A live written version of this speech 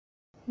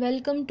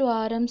Welcome to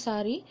RM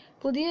Saree.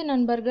 புதிய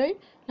நண்பர்கள்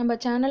நம்ம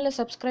சேனலை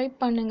சப்ஸ்கிரைப்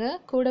பண்ணுங்க,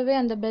 கூடவே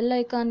அந்த பெல்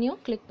ஐகானையும்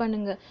கிளிக்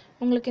பண்ணுங்க.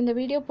 உங்களுக்கு இந்த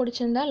வீடியோ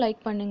பிடிச்சிருந்தா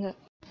லைக் பண்ணுங்க.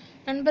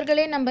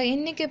 நண்பர்களே, நம்ம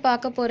இன்னைக்கு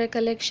பார்க்க போற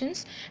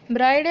collections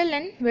bridal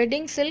and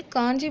wedding silk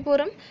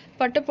Kanchipuram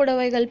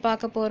பட்டுப்புடவைகள்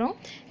பார்க்க போறோம்.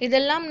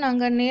 இதெல்லாம்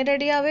நாங்க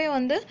நேரடியாவே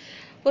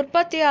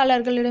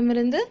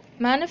உற்பத்தியாளர்களிடமிருந்து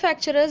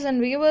மேனுஃபேக்சரர்ஸ்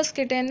அண்ட் வியூவர்ஸ்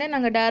கிட்டேருந்தே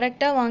நாங்கள்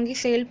டைரெக்டாக வாங்கி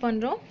சேல்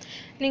பண்ணுறோம்.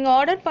 நீங்கள்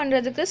ஆர்டர்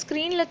பண்ணுறதுக்கு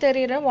ஸ்க்ரீனில்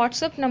தெரிகிற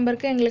வாட்ஸ்அப்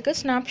நம்பருக்கு எங்களுக்கு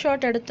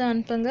ஸ்னாப்ஷாட் எடுத்து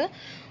அனுப்புங்க.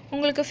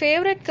 உங்களுக்கு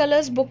ஃபேவரட்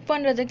கலர்ஸ் புக்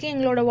பண்ணுறதுக்கு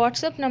எங்களோட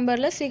வாட்ஸ்அப்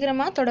நம்பரில்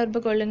சீக்கிரமாக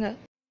தொடர்பு கொள்ளுங்கள்.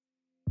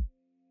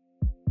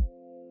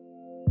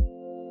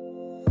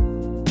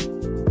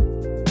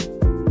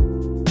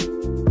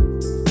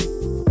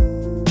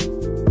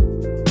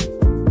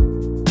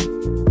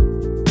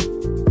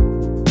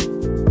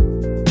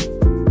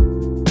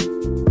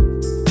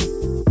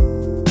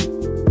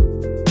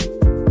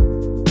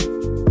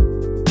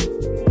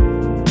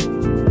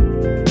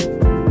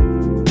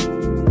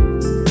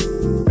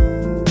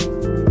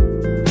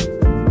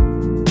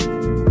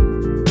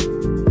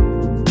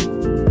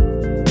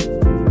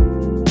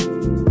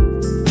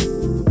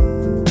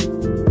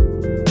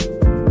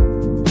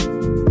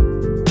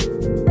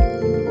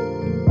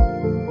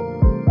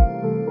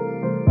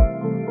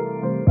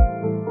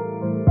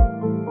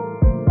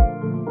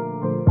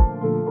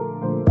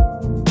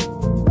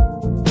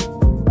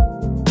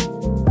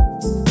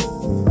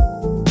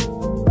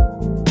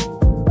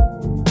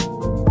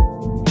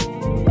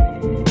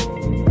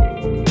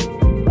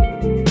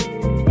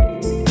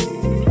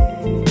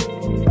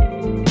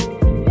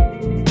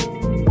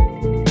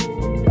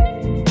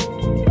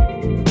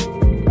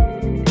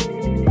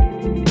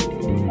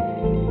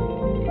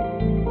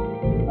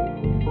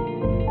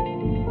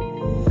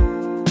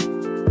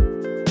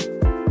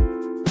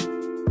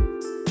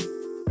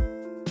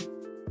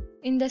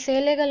 இந்த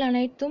சேலைகள்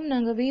அனைத்தும்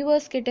நாங்கள்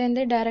வியூவர்ஸ்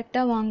கிட்டேருந்தே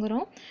டைரெக்டாக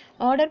வாங்குகிறோம்.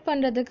 ஆர்டர்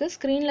பண்ணுறதுக்கு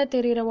ஸ்க்ரீனில்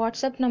தெரிகிற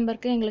வாட்ஸ்அப்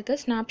நம்பருக்கு எங்களுக்கு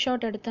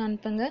ஸ்னாப்ஷாட் எடுத்து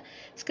அனுப்புங்க.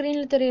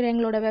 ஸ்க்ரீனில் தெரிகிற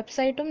எங்களோட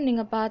வெப்சைட்டும்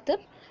நீங்கள் பார்த்து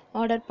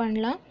ஆர்டர்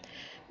பண்ணலாம்.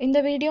 இந்த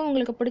வீடியோ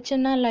உங்களுக்கு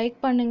பிடிச்சிருந்தா லைக்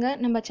பண்ணுங்கள்,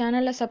 நம்ம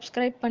சேனலை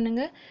சப்ஸ்கிரைப்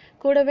பண்ணுங்கள்,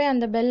 கூடவே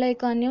அந்த பெல்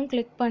ஐக்கானையும்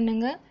கிளிக்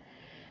பண்ணுங்கள்.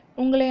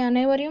 உங்களை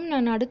அனைவரையும்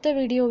நான் அடுத்த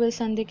வீடியோவில்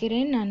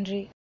சந்திக்கிறேன். நன்றி.